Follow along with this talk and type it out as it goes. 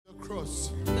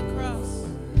cross. The cross.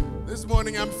 This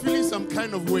morning I'm feeling some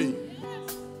kind of way.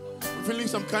 I'm feeling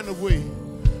some kind of way.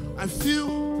 I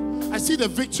see the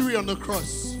victory on the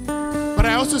cross, but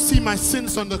I also see my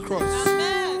sins on the cross.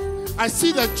 Amen. I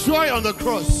see the joy on the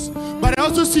cross, but I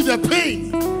also see the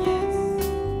pain.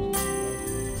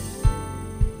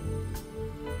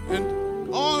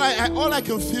 And all I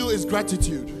can feel is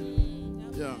gratitude.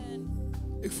 Yeah.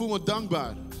 Ik voel me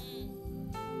dankbaar.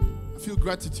 I feel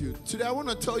gratitude. Today I want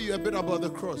to tell you a bit about the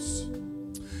cross.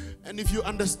 And if you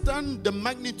understand the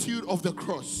magnitude of the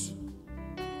cross,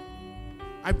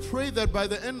 I pray that by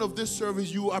the end of this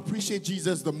service, you will appreciate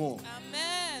Jesus the more.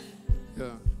 Amen.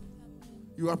 Yeah.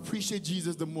 You appreciate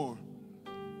Jesus the more.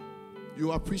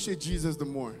 You appreciate Jesus the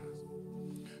more.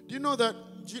 Do you know that,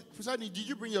 Prasadi, did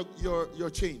you bring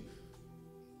your chain?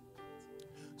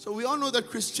 So we all know that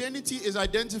Christianity is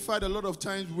identified a lot of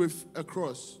times with a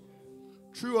cross.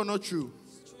 True or not true?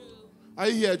 It's true. Are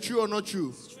you here? True or not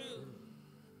true? It's true.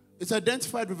 It's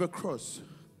identified with a cross.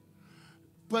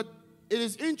 But it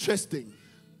is interesting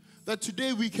that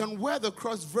today we can wear the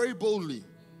cross very boldly.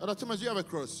 Elder Thomas, you have a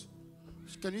cross.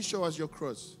 Can you show us your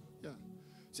cross? Yeah.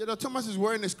 See, Elder Thomas is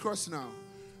wearing his cross now.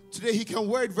 Today he can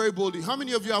wear it very boldly. How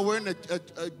many of you are wearing a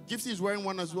Gifty is wearing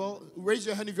one as well? Raise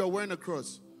your hand if you are wearing a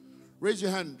cross. Raise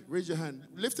your hand. Raise your hand.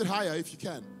 Lift it higher if you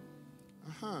can.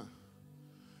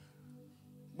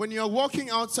 When you are walking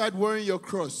outside wearing your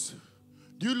cross,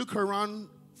 do you look around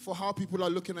for how people are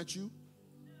looking at you?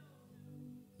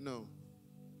 No.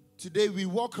 Today we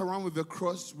walk around with a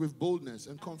cross with boldness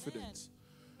and confidence.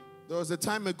 There was a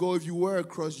time ago, if you wear a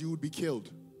cross, you would be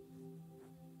killed.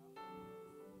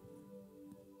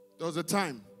 There was a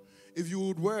time, if you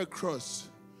would wear a cross,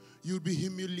 you would be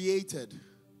humiliated.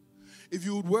 If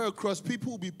you would wear a cross,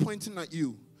 people would be pointing at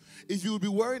you. If you would be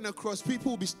wearing a cross,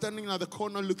 people would be standing at the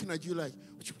corner looking at you like,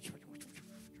 save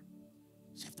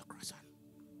the cross on.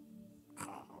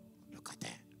 Oh, look at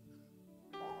that.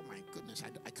 Oh my goodness,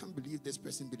 I can't believe this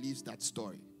person believes that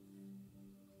story.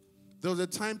 There was a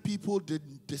time people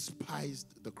despised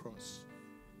the cross.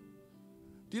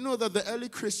 Do you know that the early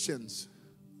Christians,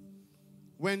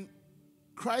 when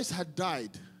Christ had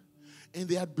died and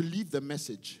they had believed the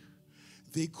message,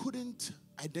 they couldn't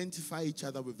identify each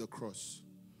other with the cross.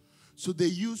 So they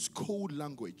used code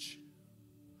language.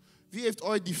 Wie heeft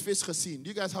ooit die vis gezien? Do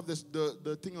you guys have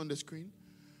the thing on the screen?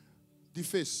 Die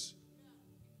vis.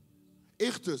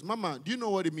 Ichthus. Mama, do you know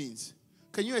what it means?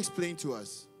 Can you explain to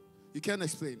us? You can't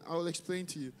explain. I will explain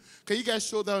to you. Can you guys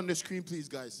show that on the screen, please,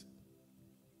 guys?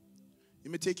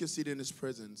 You may take your seat in His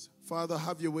presence. Father,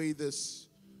 have your way this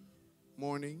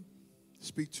morning.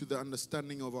 Speak to the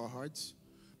understanding of our hearts.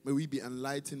 May we be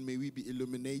enlightened. May we be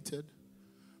illuminated.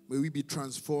 May we be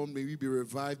transformed. May we be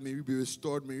revived. May we be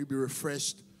restored. May we be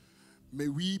refreshed. May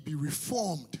we be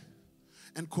reformed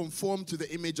and conformed to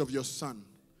the image of your Son.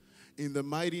 In the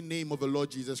mighty name of the Lord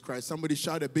Jesus Christ. Somebody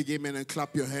shout a big amen and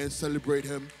clap your hands. Celebrate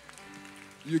Him.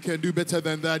 You can do better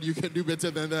than that. You can do better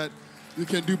than that. You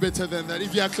can do better than that.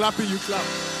 If you are clapping, you clap.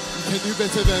 You can do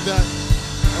better than that.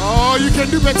 Oh, you can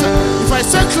do better. If I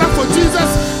say clap for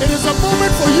Jesus, it is a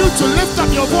moment for you to lift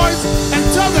up your voice and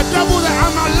tell the devil that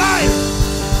I'm alive.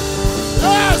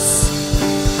 Yes.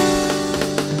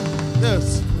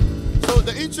 Yes. So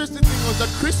the interesting thing was that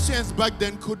Christians back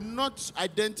then could not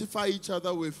identify each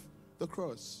other with the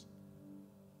cross.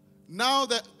 Now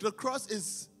that the cross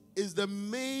is the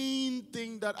main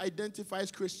thing that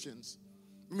identifies Christians.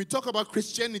 When we talk about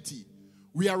Christianity,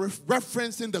 we are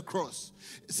referencing the cross.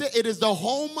 Say it is the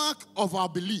hallmark of our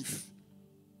belief.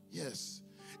 Yes.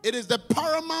 It is the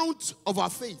paramount of our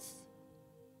faith.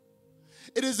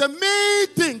 It is the main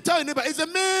thing. Tell your neighbor, it's the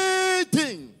main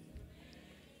thing.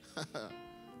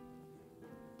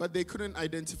 But they couldn't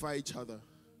identify each other.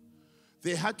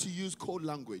 They had to use code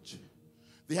language.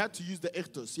 They had to use the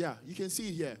echtos. Yeah, you can see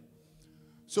it here.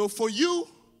 So for your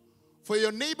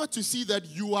neighbor to see that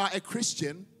you are a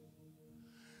Christian,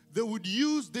 they would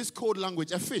use this code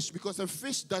language, a fish, because a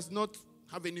fish does not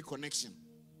have any connection.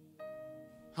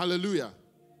 Hallelujah.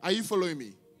 Are you following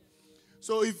me?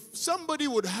 So if somebody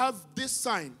would have this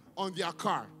sign on their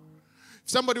car, if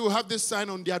somebody would have this sign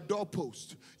on their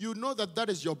doorpost, you know that that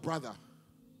is your brother.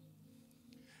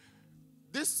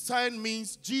 This sign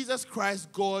means Jesus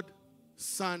Christ, God,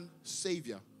 Son,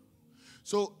 Savior.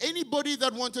 So anybody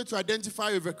that wanted to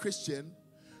identify with a Christian,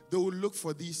 they would look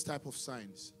for these type of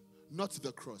signs, not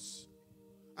the cross.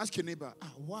 Ask your neighbor,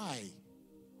 why?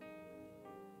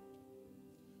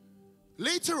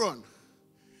 Later on,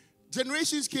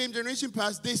 generations came, generation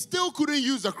passed, they still couldn't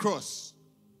use the cross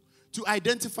to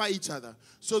identify each other.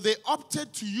 So they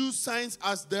opted to use signs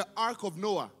as the Ark of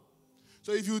Noah.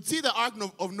 So if you see the Ark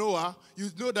of Noah, you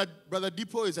know that Brother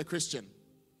Deepo is a Christian.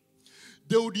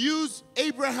 They would use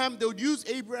Abraham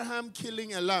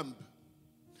killing a lamb.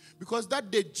 Because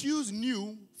that the Jews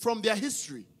knew from their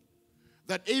history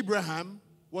that Abraham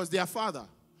was their father.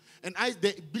 And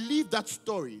they believed that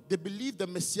story. They believed the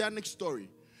messianic story.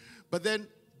 But then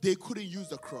they couldn't use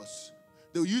the cross.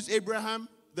 They would use Abraham,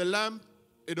 the lamb,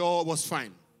 it all was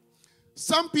fine.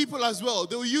 Some people as well,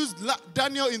 they will use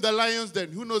Daniel in the lion's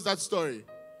den. Who knows that story?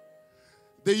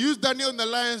 They used Daniel in the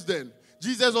lion's den.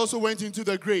 Jesus also went into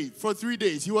the grave for 3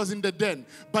 days. He was in the den.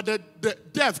 But the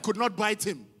death could not bite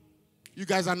him. You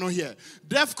guys are not here.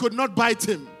 Death could not bite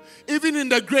him. Even in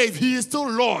the grave, he is still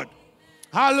Lord.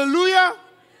 Hallelujah.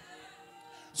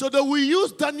 So that we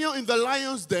use Daniel in the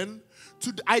lion's den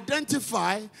to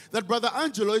identify that Brother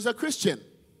Angelo is a Christian.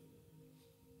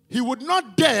 He would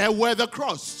not dare wear the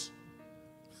cross.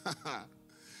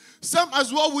 Some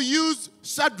as well will use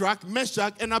Shadrach,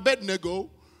 Meshach, and Abednego.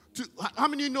 How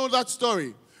many know that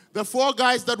story? The 4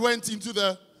 guys that went into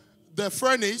the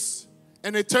furnace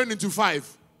and they turned into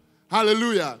 5.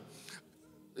 Hallelujah.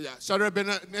 Yeah,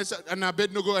 Shadrach, Meshach, and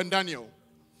Abednego and Daniel.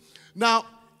 Now,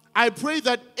 I pray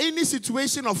that any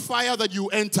situation of fire that you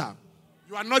enter,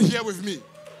 you are not here with me.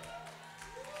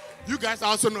 You guys are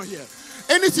also not here.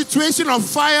 Any situation of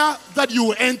fire that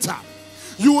you enter,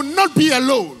 you will not be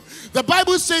alone. The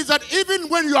Bible says that even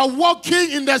when you are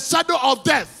walking in the shadow of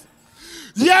death,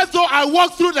 yet though I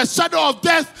walk through the shadow of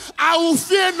death, I will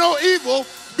fear no evil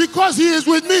because he is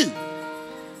with me.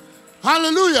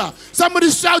 Hallelujah. Somebody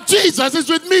shout, Jesus is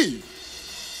with me.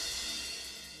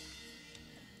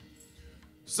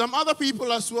 Some other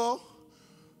people as well,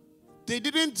 they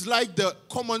didn't like the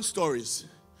common stories.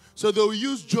 So they will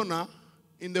use Jonah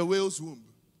in the whale's womb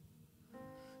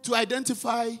to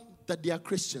identify that they are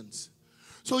Christians.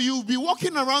 So you'll be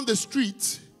walking around the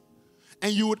street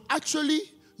and you would actually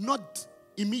not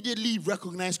immediately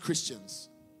recognize Christians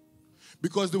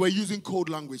because they were using code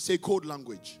language. Say code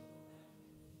language.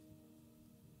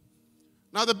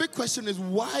 Now the big question is,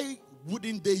 why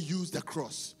wouldn't they use the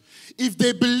cross? If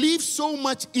they believe so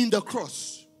much in the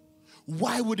cross,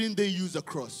 why wouldn't they use the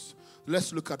cross?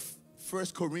 Let's look at 1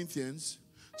 Corinthians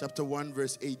chapter 1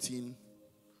 verse 18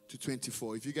 to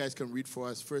 24. If you guys can read for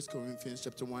us 1 Corinthians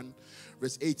chapter 1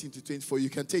 verse 18 to 24. You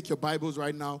can take your Bibles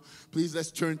right now. Please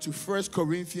let's turn to 1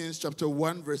 Corinthians chapter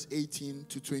 1 verse 18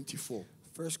 to 24.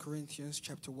 1 Corinthians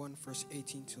chapter 1 verse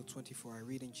 18 till 24. I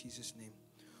read in Jesus' name.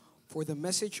 For the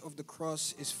message of the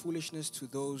cross is foolishness to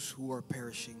those who are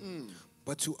perishing.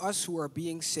 But to us who are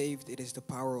being saved, it is the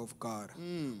power of God.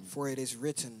 For it is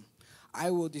written,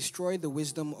 I will destroy the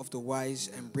wisdom of the wise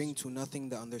and bring to nothing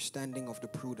the understanding of the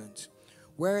prudent.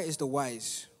 Where is the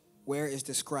wise? Where is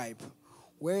the scribe?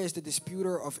 Where is the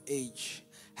disputer of age?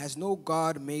 Has no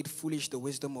God made foolish the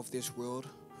wisdom of this world?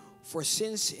 For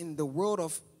since in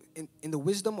the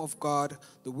wisdom of God,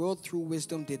 the world through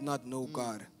wisdom did not know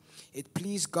God. It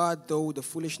pleased God, though, the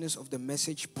foolishness of the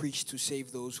message preached to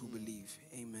save those who believe.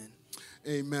 Amen.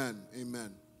 Amen.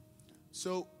 Amen.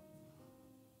 So,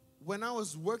 when I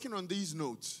was working on these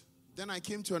notes, then I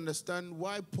came to understand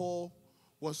why Paul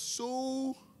wrote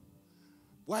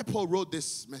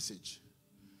this message.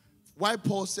 Why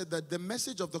Paul said that the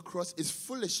message of the cross is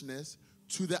foolishness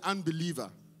to the unbeliever.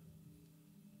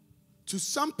 To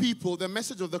some people, the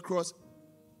message of the cross,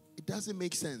 it doesn't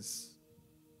make sense.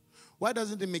 Why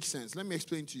doesn't it make sense? Let me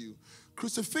explain to you.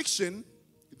 Crucifixion,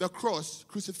 the cross,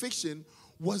 crucifixion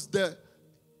was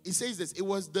it says this, it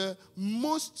was the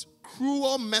most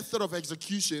cruel method of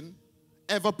execution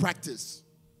ever practiced.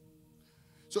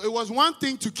 So it was one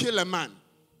thing to kill a man.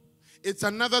 It's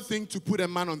another thing to put a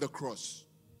man on the cross.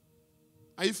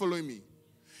 Are you following me?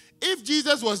 If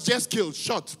Jesus was just killed,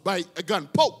 shot by a gun,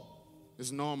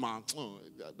 it's normal. Oh,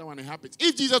 that one happens.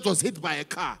 If Jesus was hit by a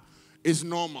car, it's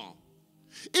normal.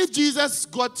 If Jesus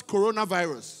got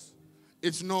coronavirus,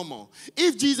 it's normal.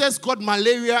 If Jesus got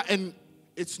malaria, and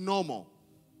it's normal.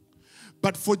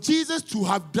 But for Jesus to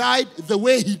have died the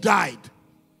way he died,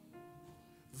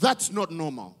 that's not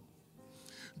normal.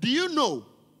 Do you know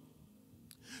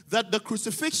that the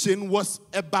crucifixion was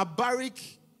a barbaric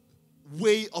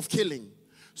way of killing?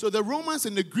 So the Romans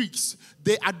and the Greeks,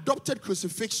 they adopted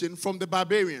crucifixion from the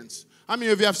barbarians. How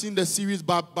many of you have seen the series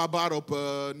Barbar of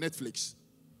Netflix?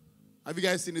 Have you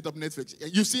guys seen it on Netflix?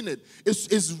 You've seen it.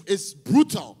 It's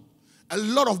brutal. A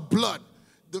lot of blood.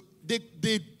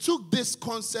 They took this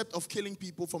concept of killing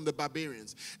people from the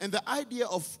barbarians. And the idea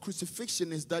of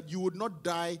crucifixion is that you would not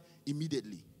die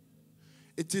immediately.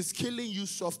 It is killing you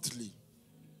softly.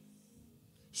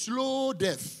 Slow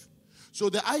death. So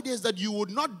the idea is that you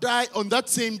would not die on that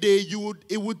same day.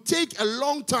 It would take a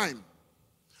long time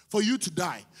for you to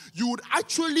die, you would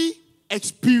actually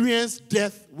experience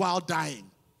death while dying.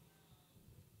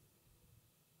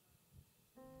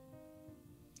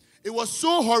 It was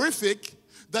so horrific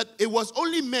that it was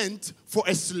only meant for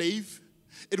a slave.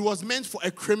 It was meant for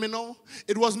a criminal.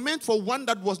 It was meant for one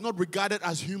that was not regarded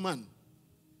as human.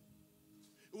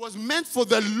 It was meant for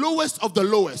the lowest of the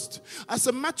lowest. As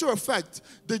a matter of fact,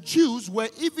 the Jews were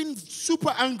even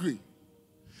super angry.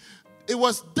 It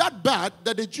was that bad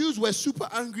that the Jews were super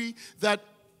angry that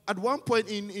at one point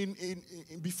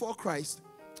before Christ,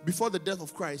 before the death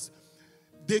of Christ,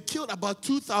 they killed about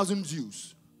 2,000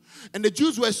 Jews. And the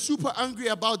Jews were super angry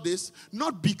about this,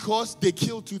 not because they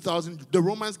killed 2,000, the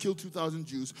Romans killed 2,000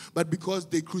 Jews, but because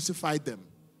they crucified them.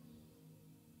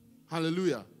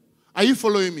 Hallelujah. Are you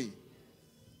following me?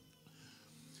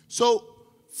 So,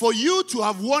 for you to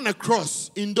have won a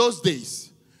cross in those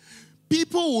days,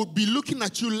 people would be looking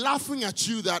at you, laughing at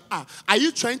you that, are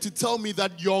you trying to tell me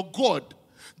that your God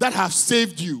that has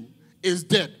saved you is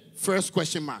dead? First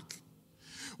question mark.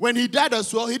 When he died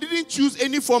as well, he didn't choose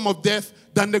any form of death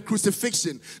than the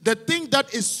crucifixion. The thing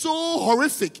that is so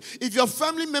horrific, if your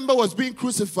family member was being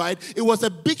crucified, it was a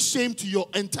big shame to your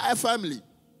entire family.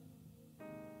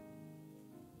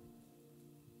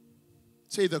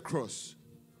 Say the cross.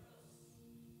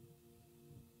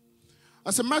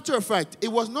 As a matter of fact,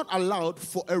 it was not allowed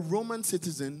for a Roman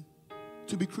citizen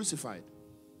to be crucified.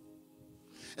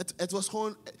 It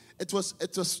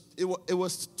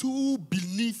was too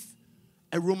beneath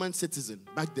a Roman citizen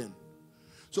back then.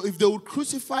 So if they would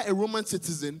crucify a Roman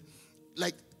citizen,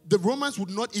 like the Romans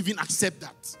would not even accept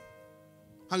that.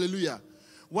 Hallelujah.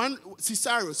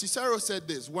 Cicero said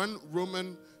this, one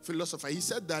Roman philosopher, he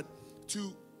said that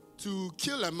to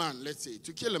kill a man, let's say,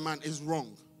 to kill a man is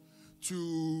wrong.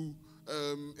 To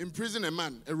imprison a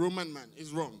man, a Roman man,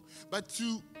 is wrong. But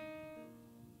to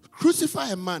crucify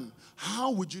a man,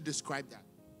 how would you describe that?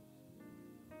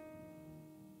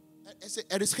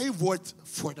 Er is geen woord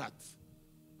for that.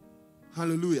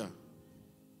 Hallelujah.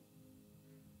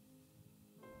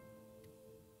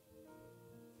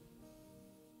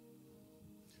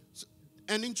 So,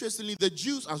 and interestingly, the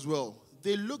Jews as well,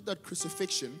 they looked at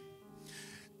crucifixion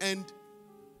and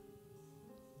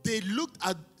they looked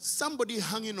at somebody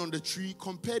hanging on the tree,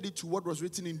 compared it to what was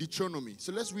written in Deuteronomy.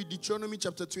 So let's read Deuteronomy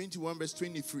chapter 21, verse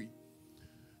 23.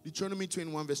 Deuteronomy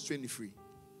 21, verse 23.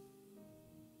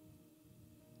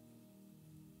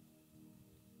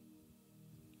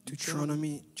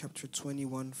 Deuteronomy chapter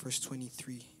 21, verse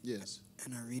 23. Yes.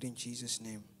 And I read in Jesus'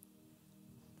 name.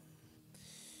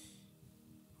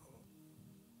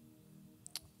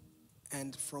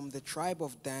 And from the tribe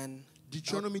of Dan.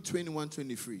 Deuteronomy 21,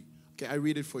 23. Okay, I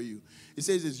read it for you. It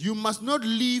says this: you must not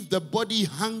leave the body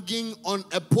hanging on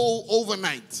a pole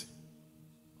overnight,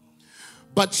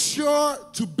 but sure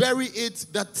to bury it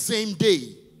that same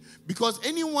day, because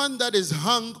anyone that is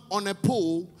hung on a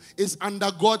pole is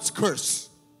under God's curse.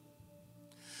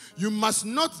 You must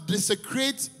not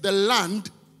desecrate the land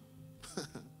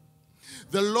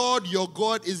the Lord your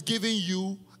God is giving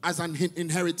you as an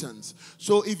inheritance.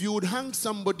 So if you would hang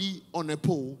somebody on a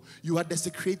pole, you are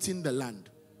desecrating the land.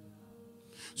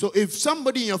 So if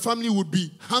somebody in your family would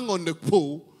be hung on the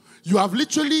pole, you have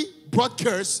literally brought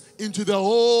curse into the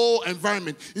whole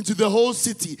environment, into the whole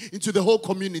city, into the whole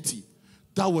community.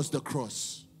 That was the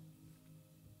cross.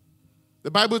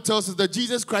 The Bible tells us that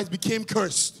Jesus Christ became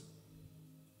cursed.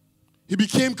 He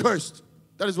became cursed.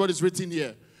 That is what is written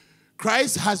here.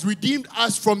 Christ has redeemed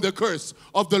us from the curse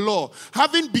of the law,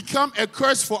 having become a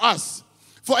curse for us.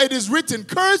 For it is written,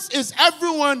 cursed is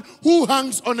everyone who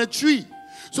hangs on a tree.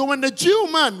 So when the Jew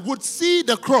man would see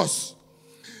the cross,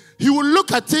 he would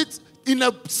look at it in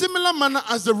a similar manner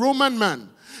as the Roman man,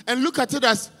 and look at it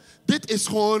as,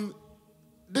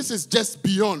 this is just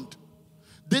beyond.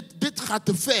 Dit gaat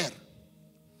te ver.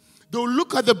 They will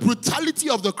look at the brutality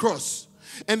of the cross,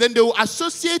 and then they will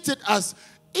associate it as,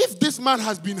 if this man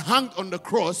has been hanged on the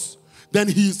cross, then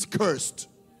he is cursed.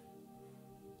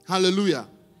 Hallelujah.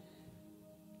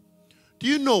 Do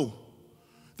you know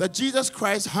that Jesus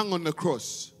Christ hung on the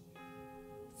cross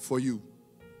for you?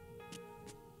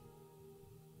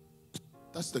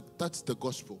 That's the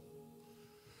gospel.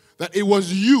 That it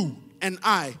was you and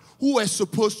I who were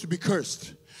supposed to be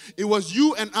cursed. It was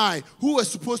you and I who were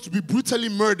supposed to be brutally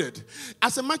murdered.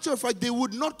 As a matter of fact, they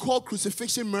would not call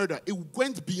crucifixion murder. It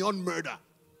went beyond murder.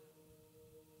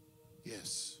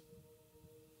 Yes.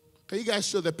 Can you guys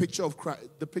show the picture of Christ,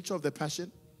 the picture of the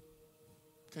Passion?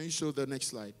 Can you show the next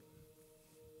slide?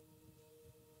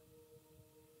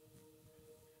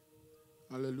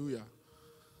 Hallelujah.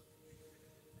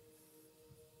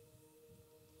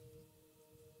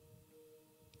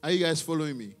 Are you guys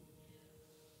following me?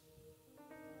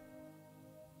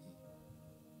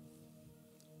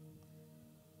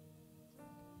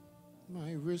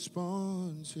 My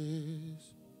response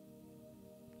is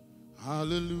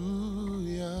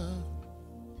hallelujah.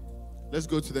 Let's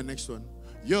go to the next one.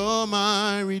 You're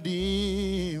my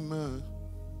Redeemer.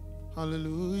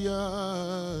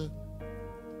 Hallelujah.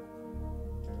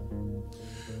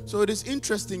 So it is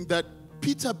interesting that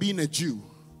Peter, being a Jew,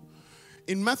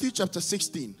 in Matthew chapter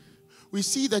 16, we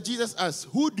see that Jesus asks,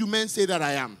 who do men say that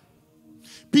I am?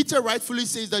 Peter rightfully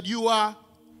says that you are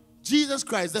Jesus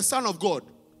Christ, the Son of God.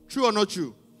 True or not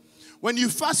true? When you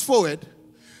fast forward,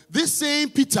 this same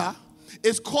Peter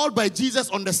is called by Jesus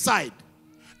on the side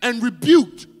and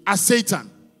rebuked as Satan.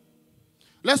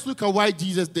 Let's look at why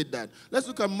Jesus did that. Let's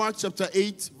look at Mark chapter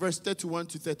 8, verse 31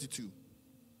 to 32.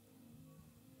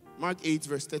 Mark 8,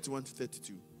 verse 31 to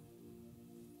 32.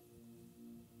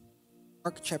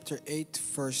 Mark chapter 8,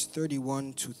 verse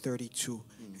 31 to 32.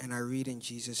 And I read in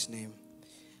Jesus' name.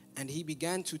 And he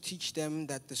began to teach them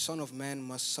that the Son of Man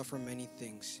must suffer many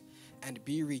things, and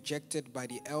be rejected by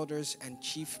the elders and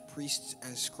chief priests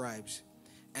and scribes,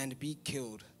 and be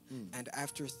killed, and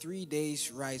after 3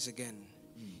 days rise again.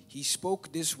 He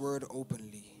spoke this word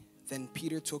openly. Then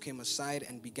Peter took him aside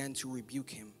and began to rebuke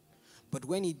him. But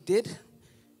when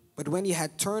he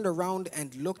had turned around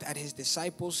and looked at his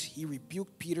disciples, he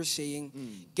rebuked Peter, saying,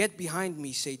 Get behind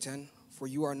me, Satan, for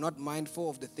you are not mindful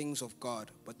of the things of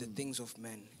God, but the things of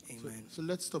men. Amen. So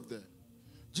let's stop there.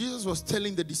 Jesus was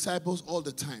telling the disciples all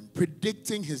the time,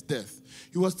 predicting his death.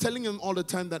 He was telling them all the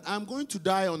time that I'm going to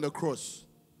die on the cross.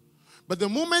 But the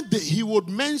moment that he would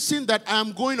mention that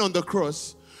I'm going on the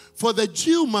cross, for the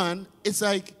Jew man, it's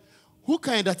like, hoe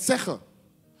kan je dat zeggen?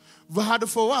 We hadden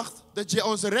verwacht dat je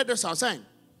onze redder zou zijn.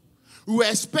 We were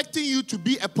expecting you to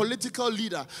be a political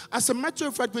leader. As a matter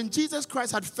of fact, when Jesus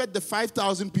Christ had fed the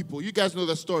 5,000 people, you guys know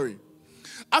the story.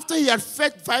 After he had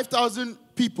fed 5,000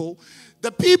 people,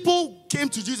 the people came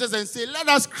to Jesus and said, let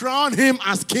us crown him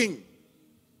as king.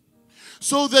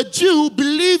 So the Jew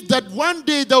believed that one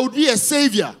day there would be a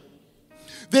savior.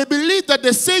 They believed that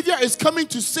the savior is coming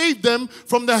to save them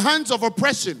from the hands of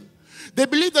oppression. They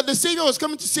believed that the savior was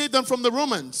coming to save them from the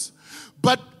Romans.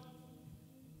 But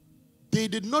they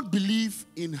did not believe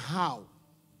in how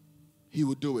he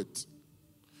would do it.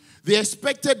 They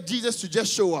expected Jesus to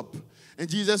just show up and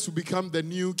Jesus would become the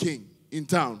new king in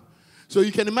town. So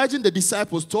you can imagine the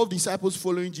disciples, 12 disciples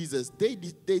following Jesus. They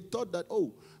thought that,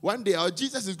 oh, one day our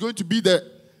Jesus is going to be the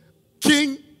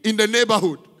king in the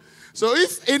neighborhood. So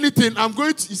if anything, I'm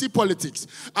going to, you see politics,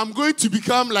 I'm going to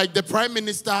become like the prime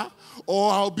minister,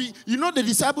 or I'll be, you know, the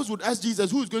disciples would ask Jesus,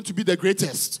 who is going to be the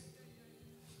greatest?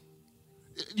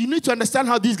 You need to understand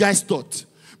how these guys thought.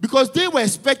 Because they were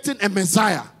expecting a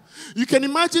Messiah. You can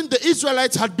imagine the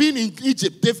Israelites had been in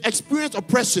Egypt. They've experienced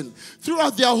oppression.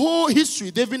 Throughout their whole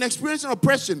history, they've been experiencing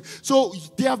oppression. So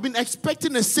they have been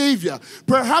expecting a savior.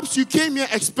 Perhaps you came here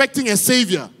expecting a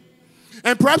savior.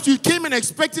 And perhaps you came in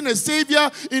expecting a savior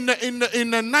in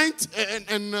the ninth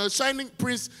and shining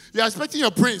prince. You're expecting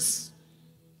your prince.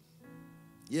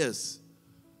 Yes.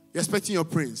 You're expecting your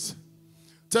prince.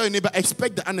 Tell your neighbor,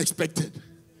 expect the unexpected.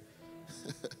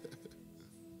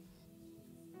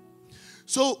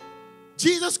 So,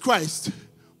 Jesus Christ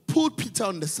pulled Peter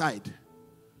on the side.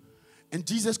 And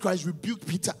Jesus Christ rebuked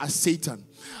Peter as Satan.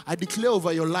 I declare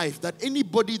over your life that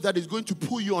anybody that is going to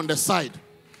pull you on the side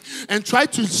and try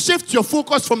to shift your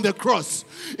focus from the cross,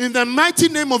 in the mighty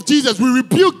name of Jesus, we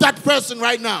rebuke that person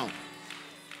right now.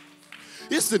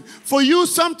 Listen, for you,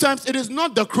 sometimes it is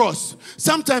not the cross.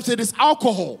 Sometimes it is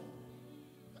alcohol.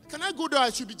 Can I go there? I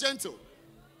should be gentle.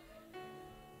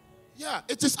 Yeah,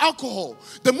 it is alcohol.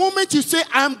 The moment you say,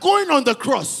 I am going on the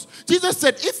cross, Jesus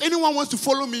said, if anyone wants to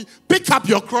follow me, pick up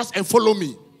your cross and follow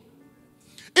me.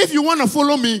 If you want to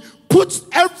follow me, put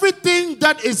everything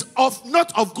that is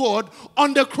not of God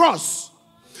on the cross.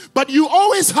 But you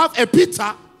always have a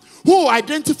Peter who will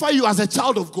identify you as a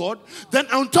child of God. Then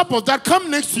on top of that,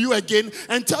 come next to you again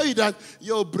and tell you that,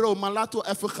 yo, bro, malato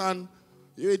effe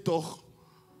je weet toch.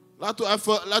 Laten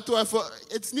we even,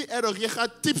 het is niet erg, je gaat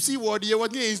tipsy worden, je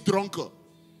wordt niet eens dronken.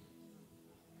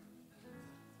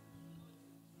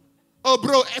 Oh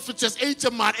bro, eventjes,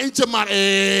 eentje maar.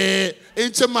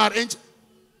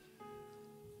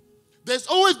 There's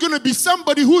always going to be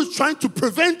somebody who is trying to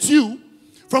prevent you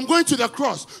from going to the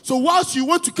cross. So whilst you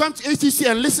want to come to ACC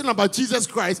and listen about Jesus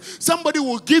Christ, somebody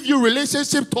will give you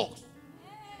relationship talks.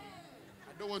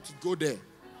 I don't want to go there.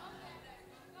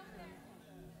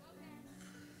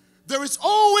 There is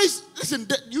always, listen,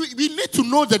 we need to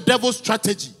know the devil's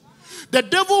strategy. The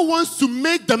devil wants to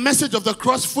make the message of the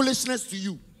cross foolishness to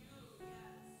you.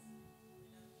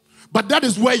 But that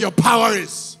is where your power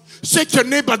is. Shake your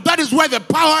neighbor, that is where the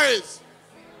power is.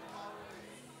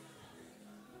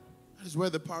 That is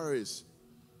where the power is.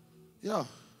 Yeah.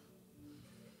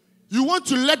 You want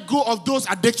to let go of those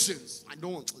addictions. I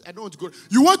don't want to go.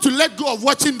 You want to let go of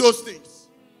watching those things.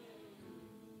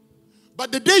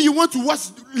 But the day you want to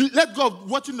let go of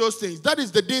watching those things, that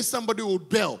is the day somebody will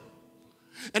bail.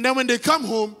 And then when they come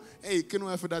home, hey, can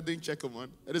we have that thing? Check them on.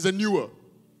 It is a newer.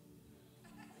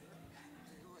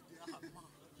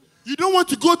 You don't want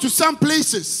to go to some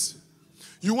places.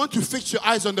 You want to fix your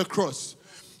eyes on the cross.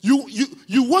 You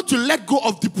want to let go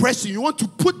of depression. You want to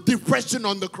put depression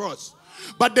on the cross.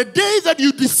 But the day that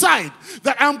you decide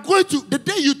that the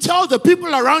day you tell the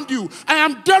people around you, I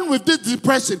am done with this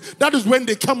depression, that is when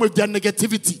they come with their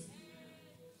negativity.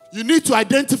 You need to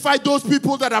identify those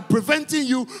people that are preventing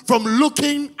you from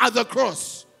looking at the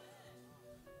cross.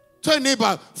 Tell your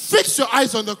neighbor, fix your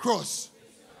eyes on the cross.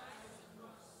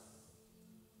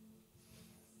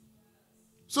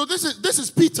 So this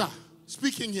is Peter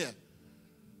speaking here.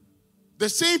 The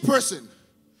same person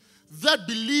that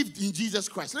believed in Jesus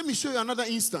Christ. Let me show you another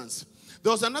instance.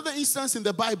 There was another instance in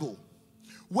the Bible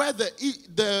where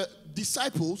the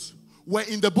disciples were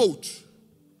in the boat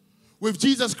with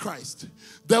Jesus Christ.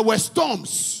 There were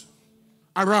storms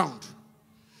around,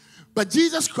 but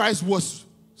Jesus Christ was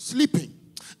sleeping.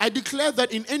 I declare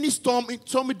that in any stormy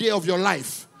day of your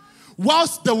life,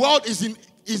 whilst the world is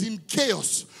in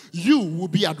chaos, you will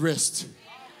be at rest.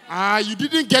 You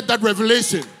didn't get that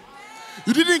revelation.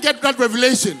 You didn't get that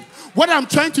revelation. What I'm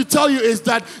trying to tell you is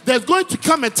that there's going to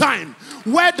come a time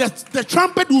where the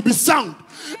trumpet will be sound,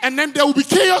 and then there will be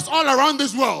chaos all around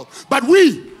this world. But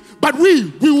we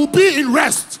will be in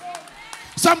rest.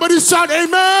 Somebody shout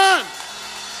amen.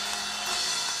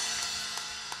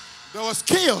 There was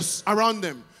chaos around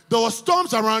them. There were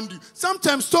storms around you.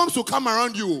 Sometimes storms will come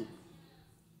around you.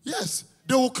 Yes,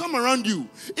 they will come around you.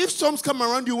 If storms come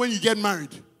around you when you get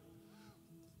married,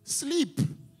 sleep.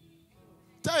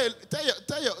 Tell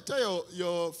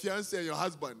your fiancé and your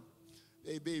husband,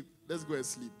 hey babe, let's go and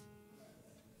sleep.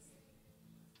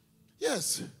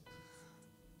 Yes.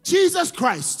 Jesus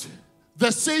Christ,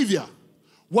 the Savior,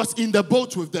 was in the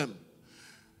boat with them.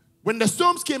 When the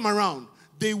storms came around,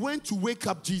 they went to wake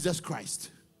up Jesus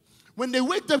Christ. When they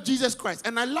waked up Jesus Christ,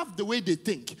 and I love the way they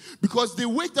think, because they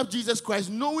waked up Jesus Christ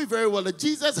knowing very well that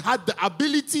Jesus had the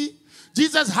ability,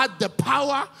 Jesus had the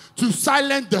power to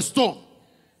silence the storm.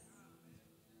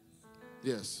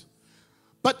 Yes.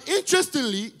 But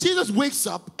interestingly, Jesus wakes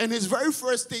up and his very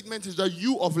first statement is that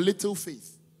you of little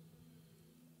faith.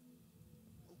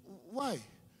 Why?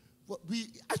 Well, we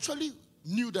actually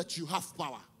knew that you have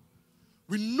power.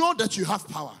 We know that you have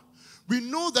power. We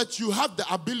know that you have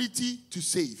the ability to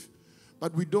save.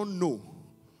 But we don't know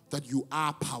that you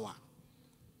are power.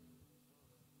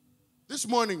 This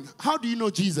morning, how do you know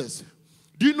Jesus?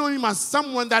 Do you know him as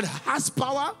someone that has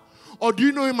power? Or do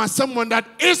you know him as someone that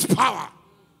is power?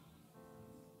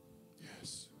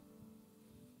 Yes.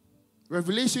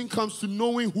 Revelation comes to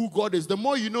knowing who God is. The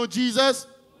more you know Jesus,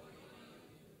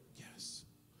 yes.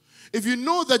 If you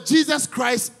know that Jesus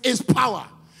Christ is power,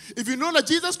 if you know that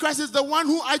Jesus Christ is the one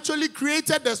who actually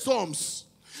created the storms,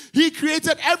 he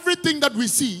created everything that we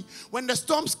see. When the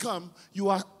storms come, you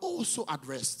are also at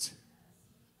rest.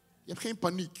 You can't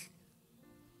panic.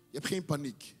 You can't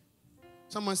panic.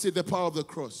 Someone say the power of the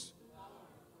cross.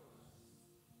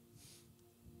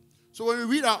 So when we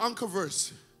read our anchor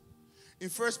verse in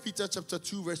 1 Peter chapter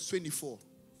 2 verse 24.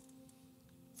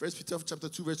 1 Peter chapter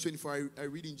 2 verse 24, I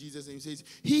read in Jesus and he says,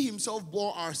 he himself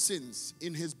bore our sins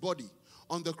in his body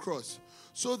on the cross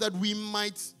so that we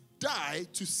might die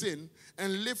to sin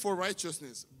and live for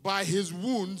righteousness. By his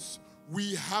wounds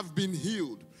we have been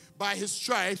healed. By his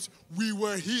stripes we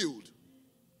were healed.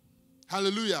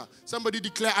 Hallelujah. Somebody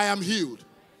declare, I am healed.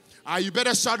 You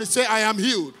better shout and say, I am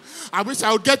healed. I wish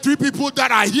I would get 3 people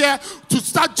that are here to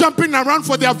start jumping around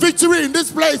for their victory in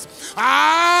this place.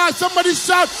 Somebody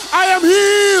shout, I am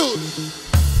healed.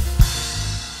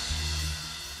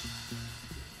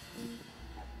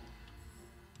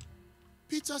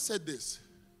 Peter said this.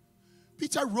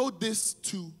 Peter wrote this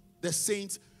to the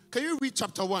saints. Can you read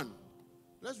chapter 1?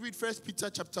 Let's read 1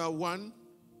 Peter chapter 1.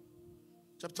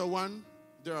 Chapter 1,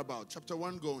 thereabout. Chapter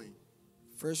 1 going.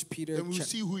 1 Peter. Then we'll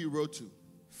see who he wrote to.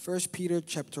 1 Peter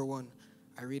chapter 1.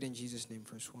 I read in Jesus' name,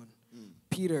 verse 1.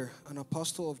 Peter, an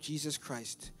apostle of Jesus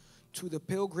Christ, to the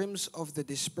pilgrims of the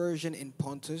dispersion in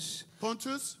Pontus,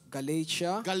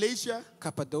 Galatia,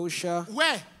 Cappadocia.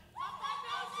 Where?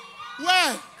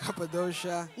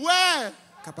 Cappadocia. Where?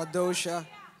 Cappadocia.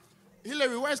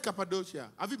 Hillary, where is Cappadocia?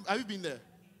 Have you been there?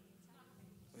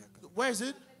 Where is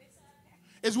it?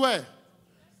 It's where?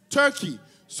 Turkey.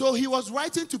 So he was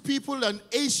writing to people in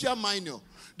Asia Minor.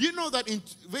 Do you know that in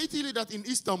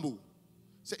Istanbul,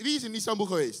 Wie is in Istanbul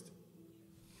geweest?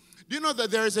 Do you know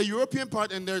that there is a European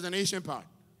part and there's an Asian part?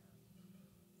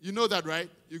 You know that, right?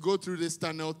 You go through this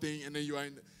tunnel thing and then you are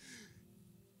in.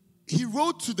 He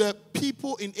wrote to the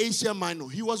people in Asia Minor.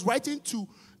 He was writing to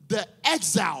the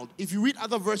exiled. If you read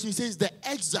other verses, he says the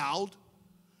exiled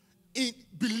in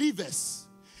believers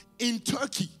in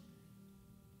Turkey.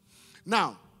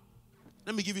 Now,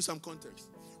 let me give you some context.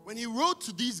 When he wrote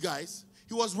to these guys,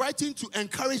 he was writing to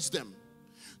encourage them,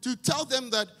 to tell them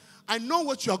that I know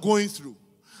what you are going through.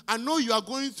 I know you are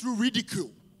going through ridicule.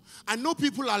 I know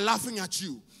people are laughing at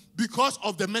you because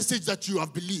of the message that you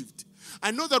have believed.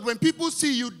 I know that when people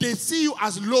see you, they see you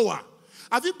as lower.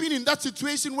 Have you been in that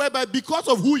situation whereby because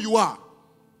of who you are,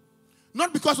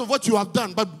 not because of what you have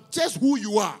done, but just who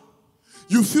you are,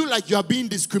 you feel like you are being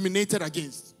discriminated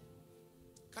against?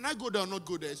 Can I go there or not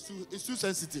go there? It's too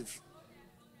sensitive.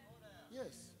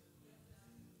 Yes.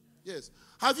 Yes.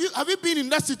 Have you been in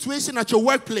that situation at your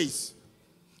workplace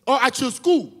or at your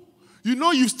school? You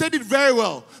know you studied very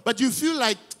well, but you feel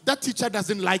like that teacher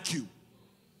doesn't like you.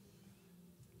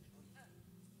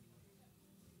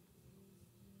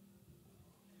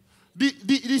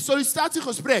 Die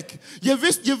sollicitatiegesprek.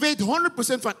 Je weet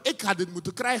 100% van ik had dit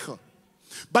moeten krijgen.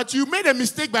 But you made a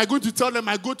mistake by going to tell them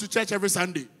I go to church every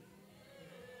Sunday.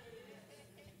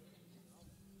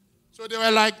 So they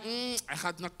were like, hij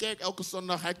gaat naar kerk elke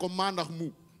zondag, hij komt maandag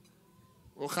moe.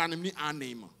 We gaan hem niet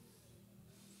aannemen.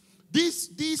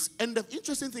 And the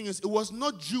interesting thing is, it was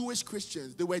not Jewish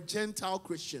Christians, they were Gentile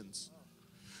Christians.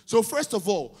 So first of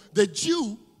all, the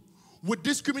Jew would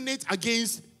discriminate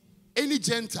against any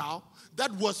Gentile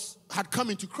that had come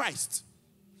into Christ.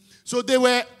 So they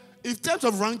were, in terms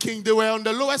of ranking, they were on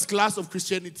the lowest class of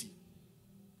Christianity.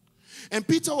 And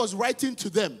Peter was writing to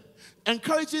them,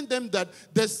 encouraging them that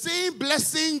the same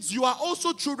blessings, you are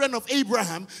also children of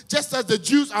Abraham, just as the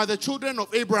Jews are the children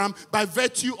of Abraham by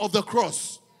virtue of the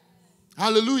cross.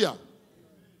 Hallelujah.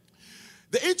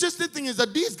 The interesting thing is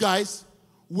that these guys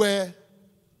were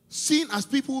seen as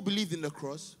people who believed in the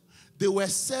cross. They were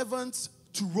servants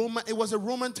to Roman. It was a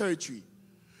Roman territory.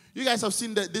 You guys have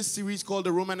seen this series called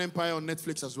The Roman Empire on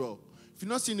Netflix as well. If you've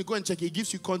not seen it, go and check it. It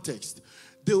gives you context.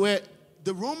 The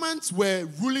Romans were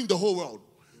ruling the whole world.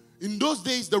 In those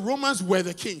days, the Romans were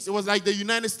the kings. It was like the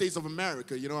United States of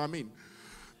America, you know what I mean?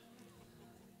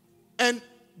 And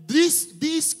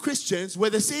these Christians were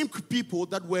the same people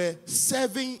that were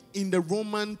serving in the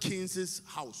Roman king's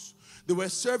house. They were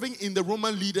serving in the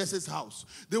Roman leaders' house.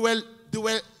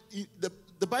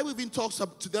 The Bible even talks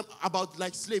to them about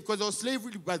like slaves, because there was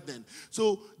slavery back then.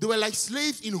 So they were like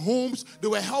slaves in homes. They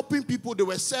were helping people. They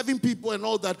were serving people and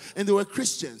all that. And they were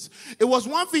Christians. It was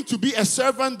one thing to be a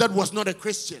servant that was not a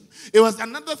Christian. It was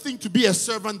another thing to be a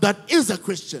servant that is a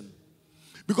Christian.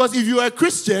 Because if you are a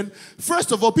Christian,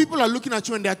 first of all, people are looking at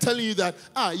you and they are telling you that,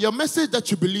 your message that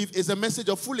you believe is a message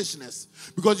of foolishness.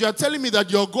 Because you are telling me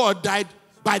that your God died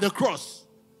by the cross.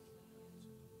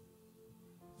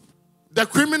 The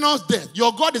criminal's death.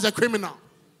 Your God is a criminal.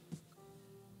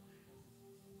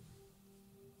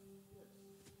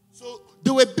 So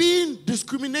they were being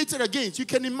discriminated against. You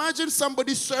can imagine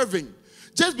somebody serving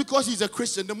just because he's a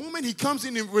Christian. The moment he comes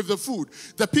in with the food,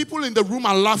 the people in the room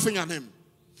are laughing at him.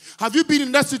 Have you been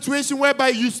in that situation whereby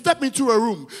you step into a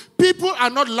room, people are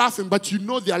not laughing, but you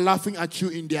know they are laughing at you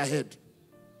in their head?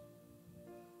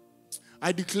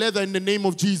 I declare that in the name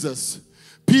of Jesus,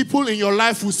 people in your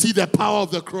life will see the power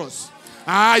of the cross.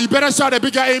 You better shout a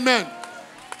bigger amen.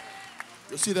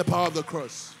 You'll see the power of the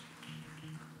cross.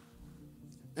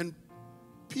 And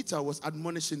Peter was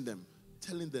admonishing them,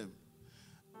 telling them,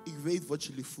 ik weet wat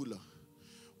jullie voelen.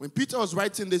 When Peter was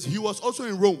writing this, he was also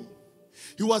in Rome.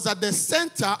 He was at the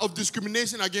center of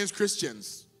discrimination against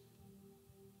Christians.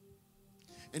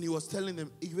 And he was telling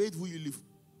them, ik weet hoe jullie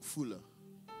voelen.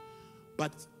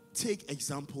 But take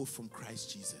example from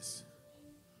Christ Jesus.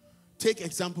 Take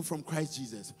example from Christ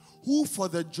Jesus, who for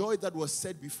the joy that was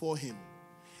set before him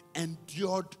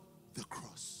endured the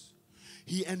cross.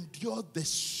 He endured the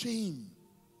shame.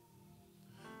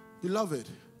 Beloved,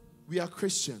 we are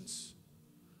Christians.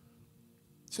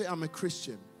 Say, I'm a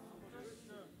Christian.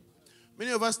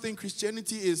 Many of us think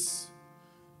Christianity is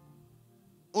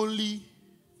only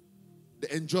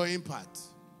the enjoying part.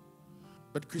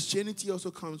 But Christianity also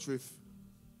comes with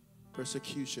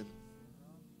persecution.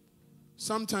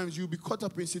 Sometimes you'll be caught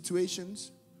up in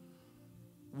situations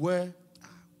where,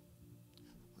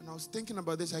 when I was thinking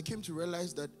about this, I came to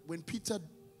realize that when Peter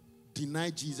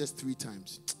denied Jesus 3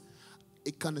 times,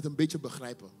 ik kan het een beetje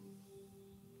begrijpen.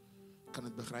 Ik kan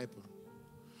het begrijpen.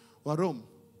 Waarom?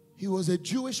 He was a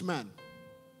Jewish man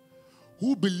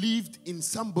who believed in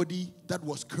somebody that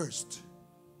was cursed.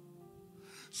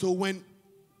 So when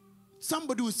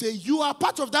somebody will say, you are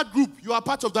part of that group. You are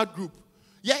part of that group.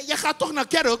 Je gaat toch naar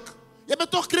kerk. Je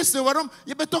bent toch christen. Waarom?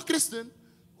 Je bent toch christen.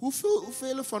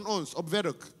 Hoeveel van ons op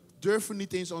werk durven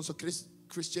niet eens onze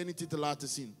Christianity te laten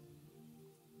zien?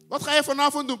 Wat ga je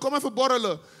vanavond doen? Kom even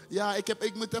borrelen. Ja,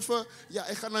 ik moet even... Ja,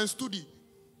 ik ga naar een studie.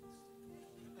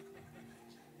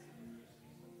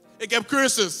 Ik heb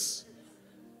cursus.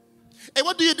 Hey,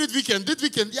 wat doe je dit weekend? Dit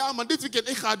weekend? Ja, man, dit weekend.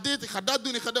 Ik ga dit, ik ga dat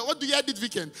doen, ik ga dat. Wat doe jij dit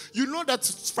weekend? You know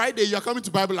that Friday you are coming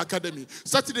to Bible Academy.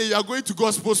 Saturday you are going to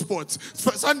gospel sports.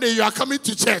 Sunday you are coming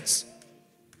to church.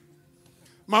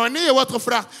 Maar wanneer je wordt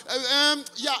gevraagd...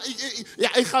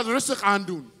 ik ga het rustig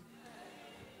aandoen.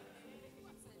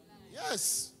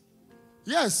 Yes.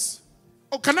 Yes.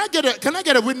 Oh, can I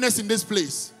get a witness in this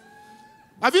place?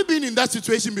 Have you been in that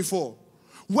situation before?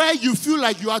 Where you feel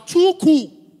like you are too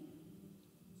cool.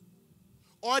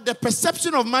 Or the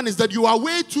perception of man is that you are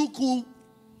way too cool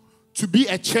to be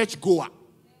a church goer.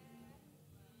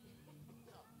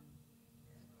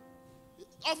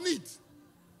 Of niet?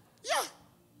 Ja.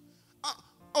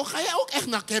 Ga jij ook echt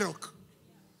naar kerk?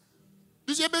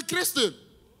 Dus jij bent christen.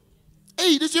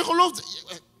 Dus je gelooft...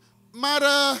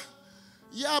 Maar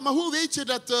hoe weet je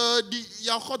dat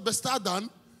jouw God bestaat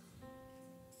dan?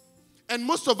 And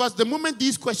most of us, the moment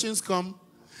these questions come...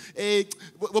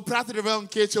 we praten er wel een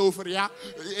keertje over, ja?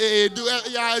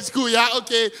 Ja, is cool, ja,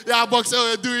 oké. Ja,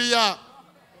 boksen, doe je, ja.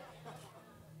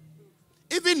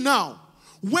 Even now,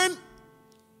 when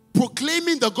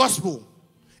proclaiming the gospel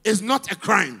is not a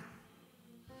crime,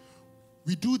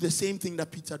 we do the same thing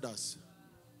that Peter does.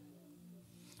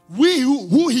 We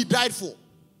who he died for,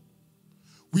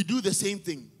 we do the same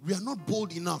thing. We are not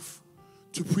bold enough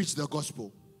to preach the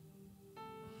gospel.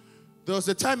 There was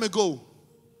a time ago,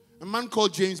 a man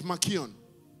called James McKeon.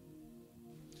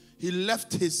 He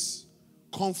left his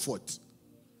comfort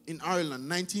in Ireland,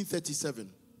 1937.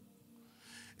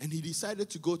 And he decided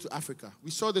to go to Africa.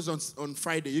 We saw this on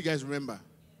Friday. You guys remember?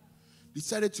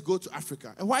 Decided to go to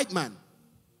Africa. A white man.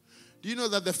 Do you know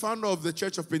that the founder of the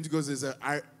Church of Pentecost is an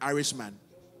Irishman?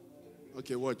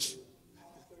 Okay, watch.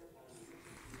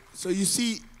 So you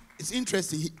see, it's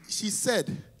interesting. She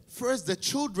said, first the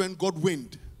children got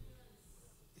wind.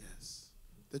 Yes.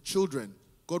 The children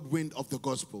got wind of the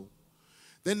gospel.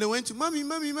 Then they went to,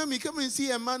 Mommy, come and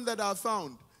see a man that I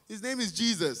found. His name is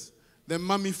Jesus. Then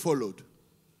Mommy followed.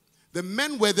 The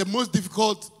men were the most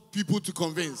difficult people to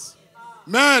convince.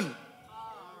 Men.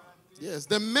 Yes,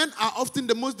 the men are often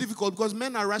the most difficult because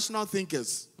men are rational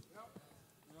thinkers.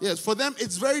 Yes, for them,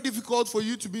 it's very difficult for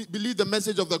you to believe the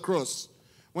message of the cross.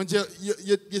 When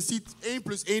you see 1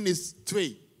 plus 1 is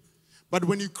 2. But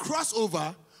when you cross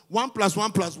over, 1 plus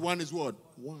 1 plus 1 is what?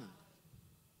 1.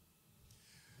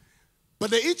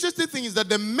 But the interesting thing is that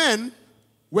the men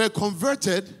were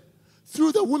converted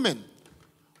through the women.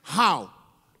 How?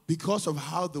 Because of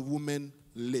how the women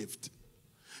lived.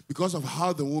 Because of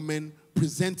how the women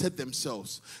presented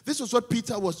themselves. This was what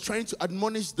Peter was trying to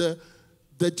admonish the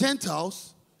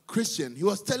Gentiles, Christian. He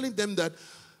was telling them that,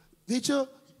 weet je,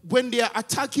 when they are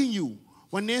attacking you,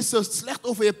 wanneer ze slecht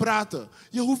over je praten,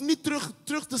 je hoeft niet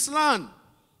terug te slaan.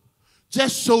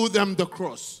 Just show them the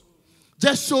cross.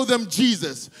 Just show them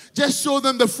Jesus. Just show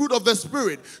them the fruit of the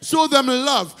Spirit. Show them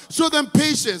love. Show them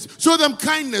patience. Show them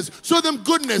kindness. Show them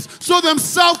goodness. Show them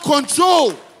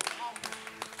self-control.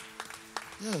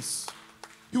 Yes.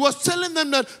 He was telling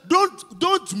them that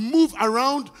don't move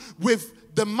around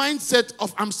with the mindset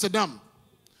of Amsterdam.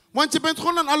 Want je bent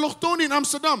gewoon een allochtoon in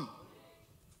Amsterdam.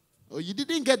 Oh, you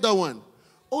didn't get that one.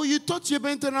 Oh, you thought je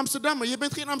bent een Amsterdammer. Je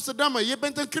bent geen Amsterdammer. Je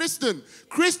bent een Christen.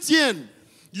 Christian.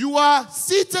 You are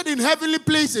seated in heavenly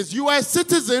places. You are a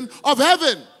citizen of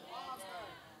heaven.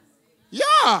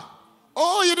 Ja.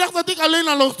 Oh, je dacht dat ik alleen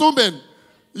allochtoon ben.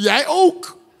 Jij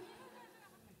ook.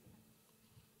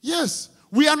 Yes.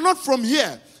 We are not from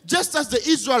here. Just as the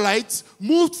Israelites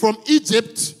moved from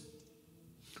Egypt,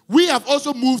 we have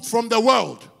also moved from the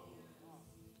world.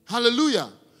 Hallelujah.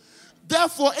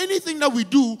 Therefore, anything that we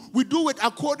do it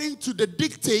according to the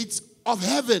dictates of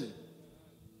heaven.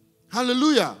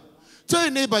 Hallelujah. Tell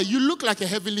your neighbor, you look like a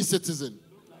heavenly citizen.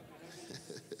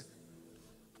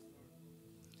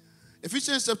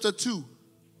 Ephesians chapter 2,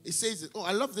 it says,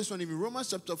 I love this one. In Romans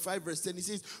chapter 5, verse 10, it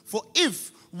says, for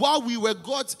if, while we were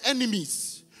God's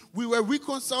enemies, we were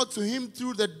reconciled to him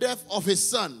through the death of his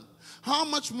son, how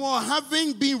much more,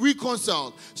 having been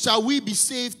reconciled, shall we be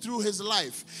saved through his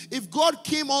life? If God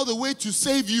came all the way to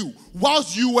save you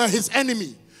whilst you were his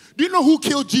enemy, do you know who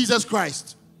killed Jesus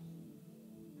Christ?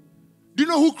 Do you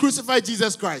know who crucified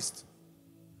Jesus Christ?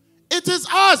 It is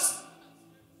us.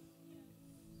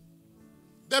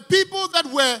 The people that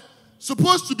were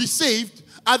supposed to be saved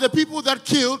are the people that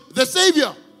killed the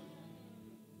Savior.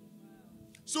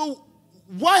 So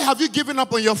why have you given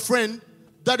up on your friend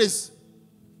that is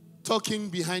talking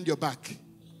behind your back?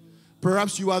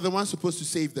 Perhaps you are the one supposed to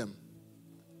save them.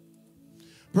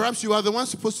 Perhaps you are the one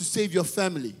supposed to save your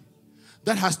family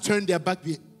that has turned their back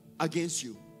against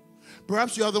you.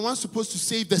 Perhaps you are the one supposed to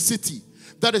save the city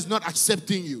that is not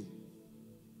accepting you.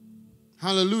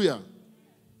 Hallelujah.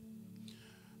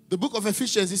 The book of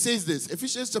Ephesians, it says this.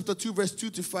 Ephesians chapter 2, verse 2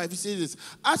 to 5, it says this.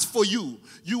 As for you,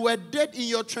 you were dead in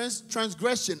your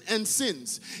transgression and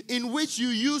sins, in which you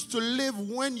used to live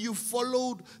when you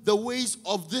followed the ways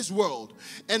of this world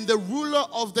and the ruler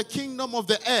of the kingdom of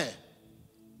the air.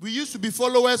 We used to be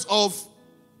followers of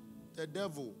the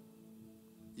devil.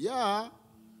 Yeah.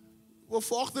 We're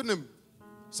volgden him.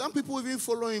 Some people even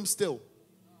follow him still.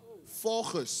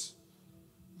 Volgers.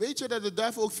 Weet je dat de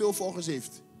duivel ook veel volgers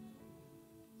heeft?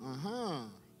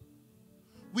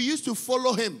 We used to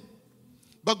follow him.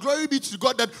 But glory be to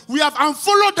God that we have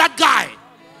unfollowed that guy.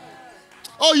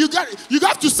 Oh, you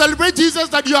have to celebrate Jesus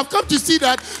that you have come to see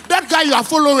that guy you are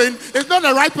following is not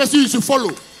the right person you should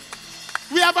follow.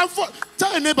 We have unfollowed.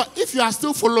 Tell your neighbor, if you are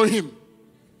still following him,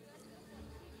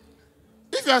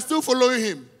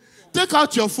 take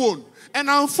out your phone and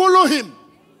unfollow him.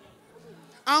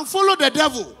 Unfollow the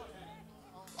devil.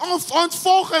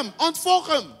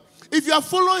 Unfollow him. If you are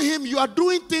following him, you are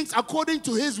doing things according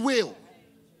to his will.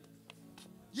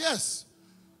 Yes.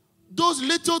 Those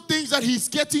little things that he's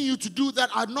getting you to do that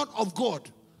are not of God.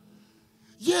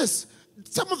 Yes.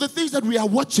 Some of the things that we are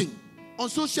watching on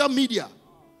social media.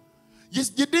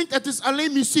 Yes, you think that is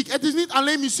alleen muziek. Het is niet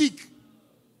alleen muziek.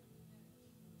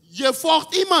 Je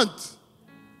volgt iemand.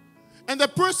 And the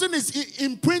person is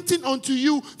imprinting onto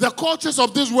you the cultures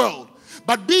of this world.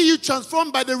 But be you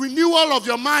transformed by the renewal of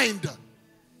your mind.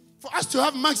 For us to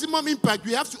have maximum impact,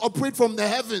 we have to operate from the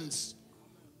heavens.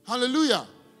 Hallelujah.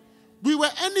 We were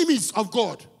enemies of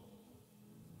God.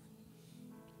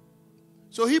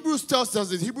 So Hebrews tells us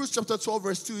this. Hebrews chapter 12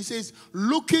 verse 2. He says,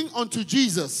 looking unto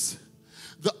Jesus,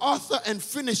 the author and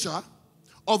finisher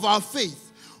of our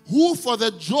faith, who for the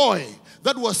joy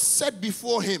that was set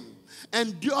before him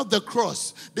endured the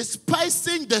cross,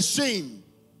 despising the shame,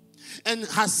 and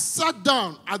has sat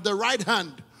down at the right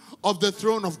hand of the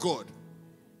throne of God.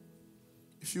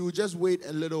 If you would just wait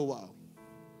a little while.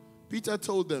 Peter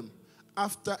told them,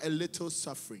 after a little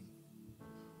suffering,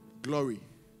 glory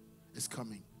is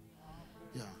coming.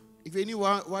 Yeah. If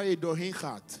anyone waar je doorheen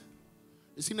gaat,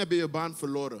 misschien heb je baan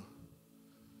verloren.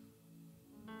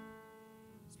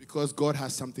 It's because God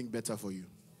has something better for you.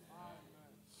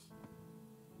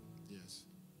 Yes.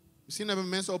 Misschien hebben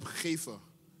mensen opgegeven.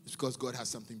 It's because God has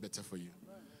something better for you.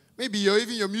 Maybe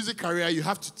even your music career, you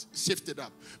have to shift it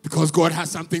up. Because God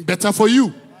has something better for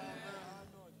you.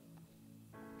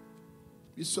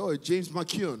 You saw it, James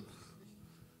McKeown.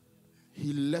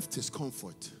 He left his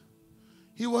comfort.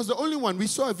 He was the only one. We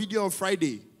saw a video on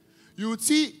Friday. You would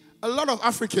see a lot of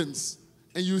Africans,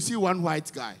 and you would see one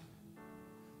white guy,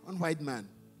 one white man,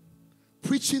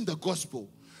 preaching the gospel,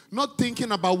 not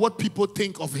thinking about what people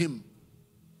think of him,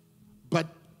 but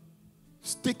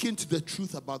sticking to the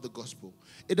truth about the gospel.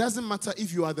 It doesn't matter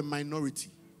if you are the minority.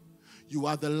 You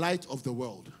are the light of the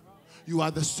world. You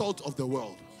are the salt of the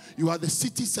world. You are the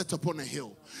city set upon a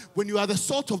hill. When you are the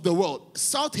salt of the world,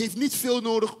 zout heeft niet veel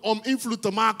nodig om invloed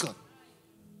te maken.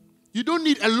 You don't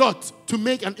need a lot to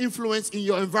make an influence in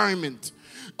your environment.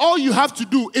 All you have to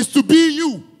do is to be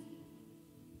you.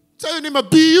 Tell your neighbor,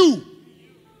 be you.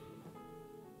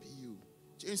 Be you.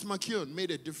 James McKeown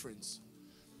made a difference.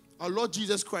 Our Lord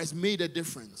Jesus Christ made a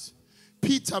difference.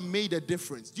 Peter made a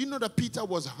difference. Do you know that Peter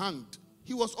was hanged?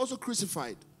 He was also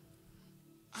crucified.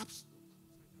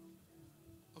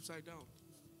 Upside down.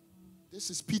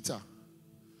 This is Peter,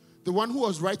 the one who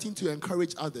was writing to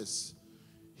encourage others.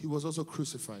 He was also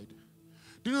crucified.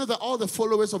 Do you know that all the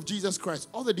followers of Jesus Christ,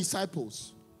 all the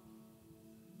disciples,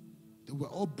 they were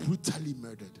all brutally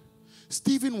murdered.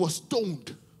 Stephen was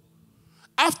stoned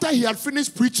after he had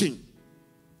finished preaching,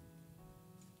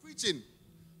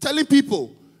 telling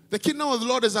people, the kingdom of the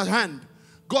Lord is at hand.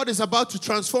 God is about to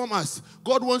transform us.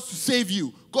 God wants to save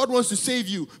you. God wants to save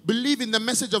you. Believe in the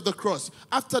message of the cross.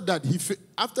 After that,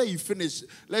 after he finished,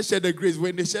 let's share the grace.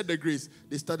 When they shared the grace,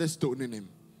 they started stoning him.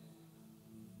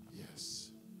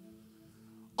 Yes.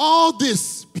 All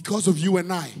this because of you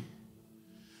and I.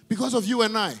 Because of you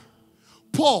and I.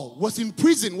 Paul was in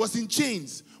prison, was in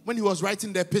chains when he was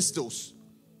writing the epistles.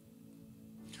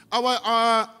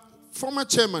 Our former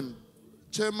chairman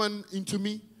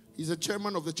Ntumi, he's a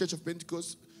chairman of the Church of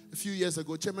Pentecost a few years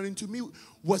ago. Chairman Ntumi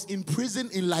was in prison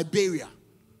in Liberia.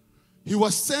 He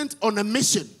was sent on a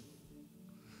mission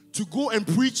to go and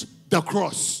preach the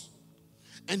cross.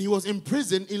 and he was in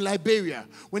prison in Liberia.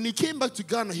 When he came back to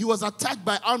Ghana, he was attacked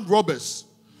by armed robbers,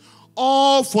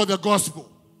 all for the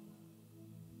gospel.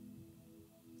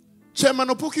 Chairman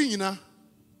Opoku,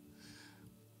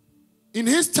 in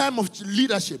his time of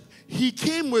leadership,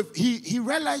 he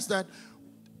realized that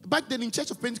back then in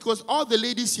Church of Pentecost, all the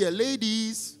ladies here,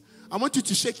 ladies, I want you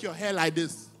to shake your hair like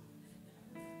this.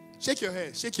 Shake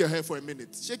your hair for a minute.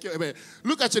 Shake your hair.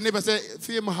 Look at your neighbor and say,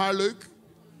 feel my hair look.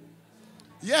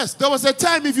 Yes, there was a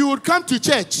time if you would come to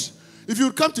church,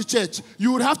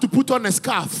 you would have to put on a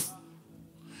scarf.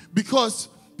 Because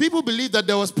people believe that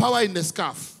there was power in the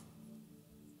scarf.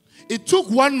 It took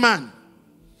one man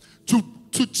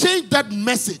to change that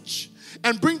message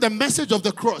and bring the message of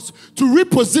the cross, to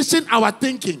reposition our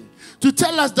thinking, to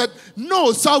tell us that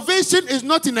no, salvation is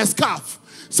not in a scarf.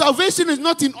 Salvation is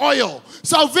not in oil.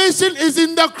 Salvation is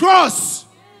in the cross.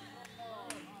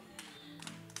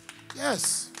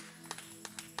 Yes.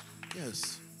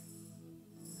 Yes.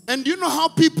 And you know how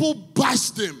people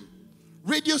bashed him?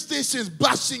 Radio stations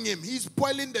bashing him. He's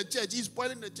spoiling the church. He's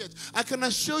spoiling the church. I can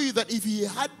assure you that if he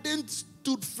hadn't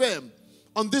stood firm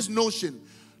on this notion,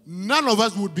 none of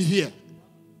us would be here.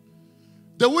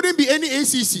 There wouldn't be any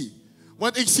ACC.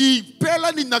 Want ik zie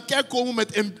Perla in de kerk komen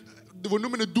met we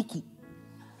noemen het doekoe.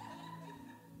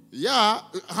 Ja,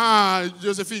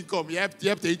 Josephine, kom. Je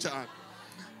hebt eentje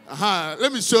aan.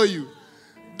 Let me show you.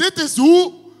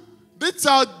 Dit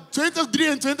zou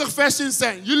 2023 fashion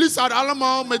zijn. Jullie zouden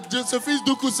allemaal met Josephine's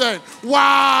doekoe zijn.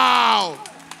 Wow!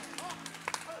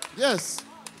 Yes.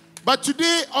 But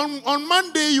today, on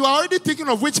Monday, you are already thinking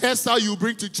of which hairstyle you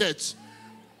bring to church.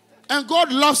 And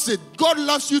God loves it. God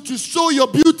loves you to show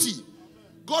your beauty.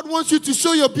 God wants you to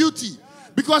show your beauty.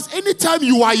 Because anytime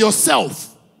you are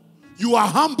yourself, you are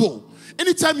humble.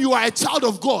 Anytime you are a child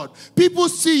of God, people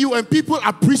see you and people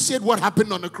appreciate what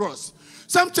happened on the cross.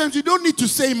 Sometimes you don't need to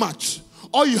say much.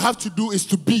 All you have to do is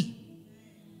to be.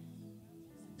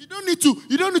 You don't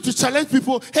need to challenge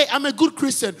people. Hey, I'm a good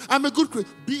Christian.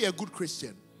 Be a good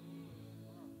Christian.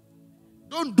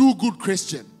 Don't do good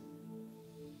Christian.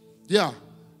 Yeah.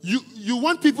 You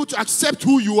want people to accept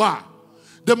who you are.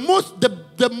 The most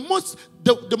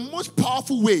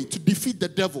powerful way to defeat the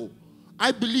devil,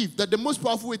 I believe that the most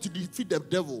powerful way to defeat the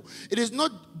devil, it is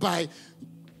not by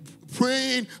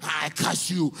praying, I curse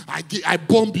you, I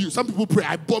bomb you. Some people pray,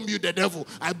 I bomb you, the devil.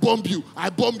 I bomb you.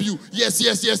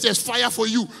 Yes. Fire for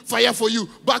you.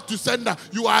 Back to sender.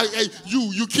 You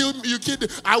kill me.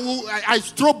 I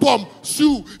throw bomb.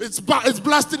 Shoo. It's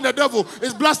blasting the devil.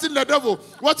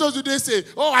 What else do they say?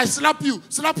 Oh, I slap you.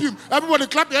 Everybody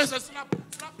clap your hands and slap the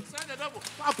devil.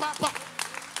 Pa.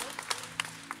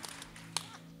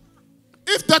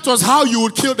 If that was how you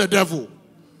would kill the devil,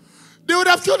 they would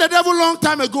have killed the devil a long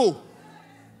time ago.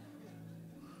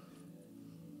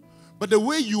 But the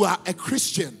way you are a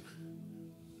Christian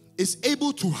is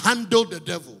able to handle the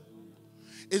devil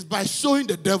is by showing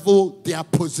the devil their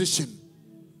position.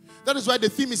 That is why the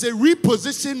theme is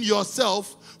reposition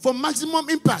yourself for maximum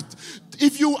impact.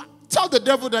 If you tell the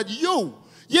devil that, yo,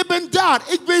 je bent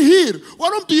daar, ik ben hier.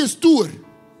 Waarom doe je stoer?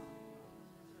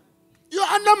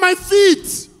 You're under my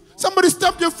feet. Somebody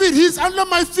stamp your feet. He's under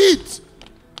my feet.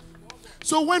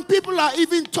 So when people are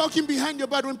even talking behind your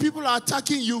back, when people are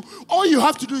attacking you, all you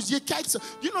have to do is you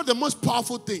know the most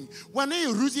powerful thing. Wanneer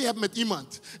je ruzie hebt met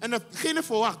iemand en degene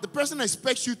verwacht, the person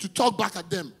expects you to talk back at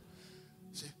them.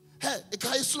 Say, hey, ik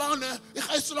ga je slaan,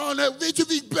 hè. Weet je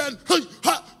wie ik ben? Hey,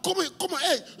 kom maar,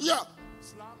 hey, ja.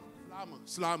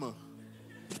 Sla me.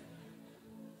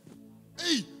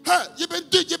 Hey, je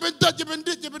bent dit, je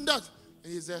bent dat.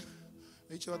 En je zegt,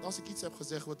 weet je wat, als ik iets heb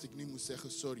gezegd wat ik niet moest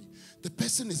zeggen, sorry. The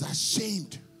person is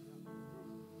ashamed.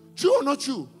 True or not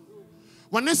true?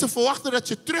 Wanneer ze verwachten dat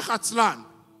je terug gaat slaan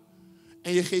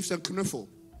en je geeft ze een knuffel.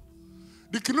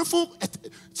 Die knuffel,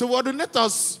 ze worden net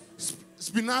als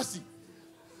spinazie.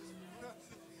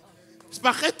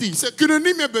 Spaghetti, ze kunnen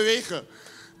niet meer bewegen.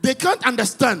 They can't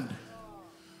understand.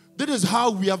 This is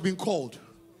how we have been called.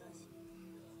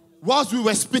 Whilst we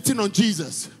were spitting on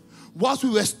Jesus, whilst we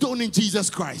were stoning Jesus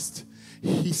Christ,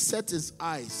 he set his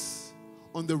eyes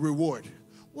on the reward.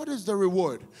 What is the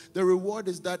reward? The reward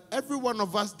is that every one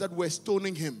of us that were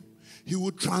stoning him, he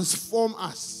would transform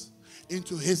us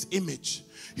into his image.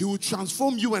 He will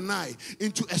transform you and I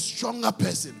into a stronger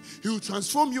person. He will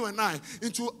transform you and I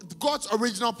into God's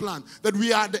original plan. That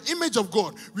we are the image of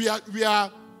God. We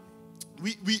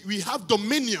have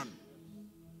dominion.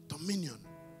 Dominion.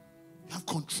 We have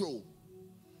control.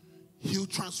 He will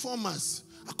transform us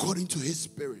according to his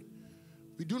spirit.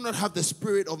 We do not have the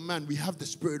spirit of man. We have the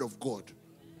spirit of God.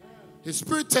 His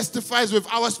spirit testifies with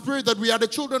our spirit that we are the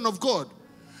children of God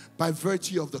by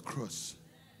virtue of the cross.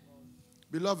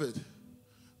 Beloved,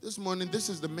 this morning, this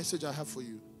is the message I have for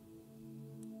you.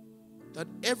 That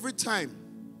every time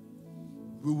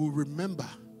we will remember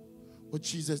what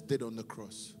Jesus did on the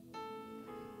cross.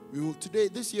 We will today,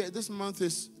 this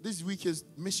week is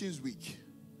Missions Week.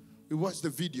 We watched the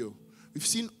video. We've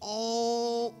seen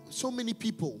so many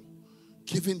people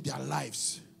giving their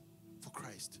lives for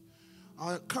Christ.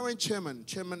 Our current Chairman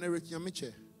Eric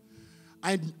Yamiche,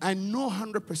 I know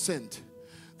 100%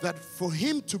 that for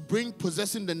him to bring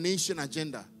possessing the nation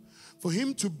agenda, for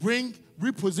him to bring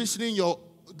repositioning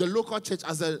the local church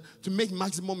to make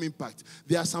maximum impact,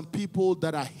 there are some people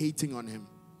that are hating on him.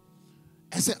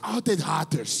 I say,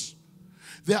 out-hearters.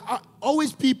 There are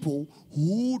always people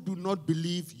who do not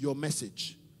believe your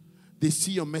message. They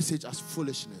see your message as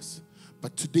foolishness.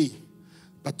 But today,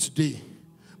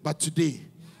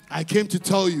 I came to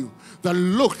tell you that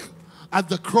look at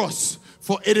the cross,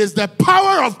 for it is the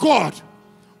power of God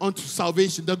unto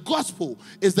salvation. The gospel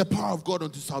is the power of God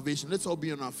unto salvation. Let's all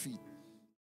be on our feet.